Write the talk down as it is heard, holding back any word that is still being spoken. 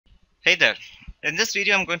Hey there. In this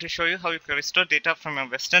video, I'm going to show you how you can restore data from your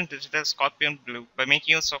Western Digital Scorpio Blue by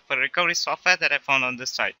making use of a recovery software that I found on this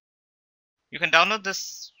site. You can download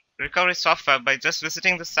this recovery software by just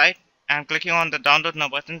visiting the site and clicking on the download now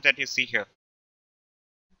button that you see here.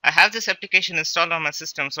 I have this application installed on my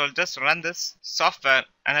system, so I'll just run this software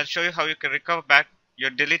and I'll show you how you can recover back your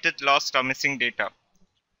deleted, lost or missing data.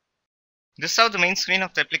 This is how the main screen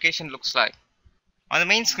of the application looks like. On the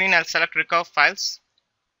main screen, I'll select recover files.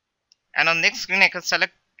 And on the next screen, I can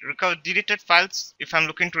select recover deleted files if I'm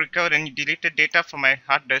looking to recover any deleted data from my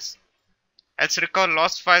hard disk. Else recover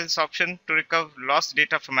lost files option to recover lost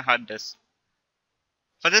data from my hard disk.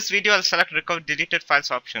 For this video, I'll select recover deleted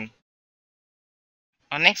files option.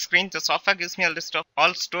 On next screen, the software gives me a list of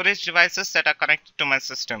all storage devices that are connected to my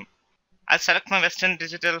system. I'll select my Western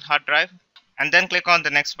Digital hard drive and then click on the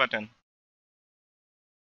next button.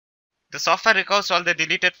 The software recovers all the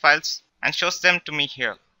deleted files and shows them to me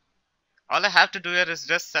here. All I have to do here is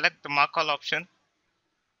just select the mark all option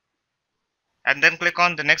and then click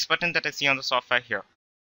on the next button that I see on the software here.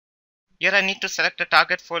 Here I need to select a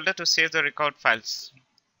target folder to save the recovered files.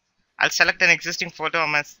 I'll select an existing folder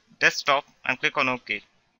on my desktop and click on OK.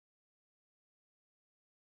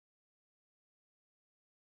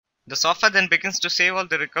 The software then begins to save all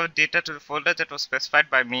the recovered data to the folder that was specified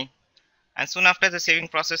by me, and soon after the saving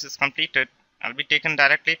process is completed, I'll be taken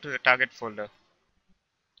directly to the target folder.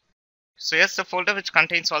 So here's the folder which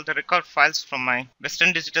contains all the recovered files from my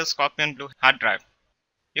Western Digital Scorpio Blue hard drive.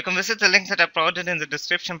 You can visit the link that I provided in the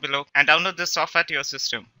description below and download this software to your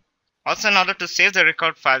system. Also, in order to save the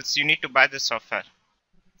recovered files, you need to buy this software.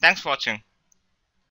 Thanks for watching.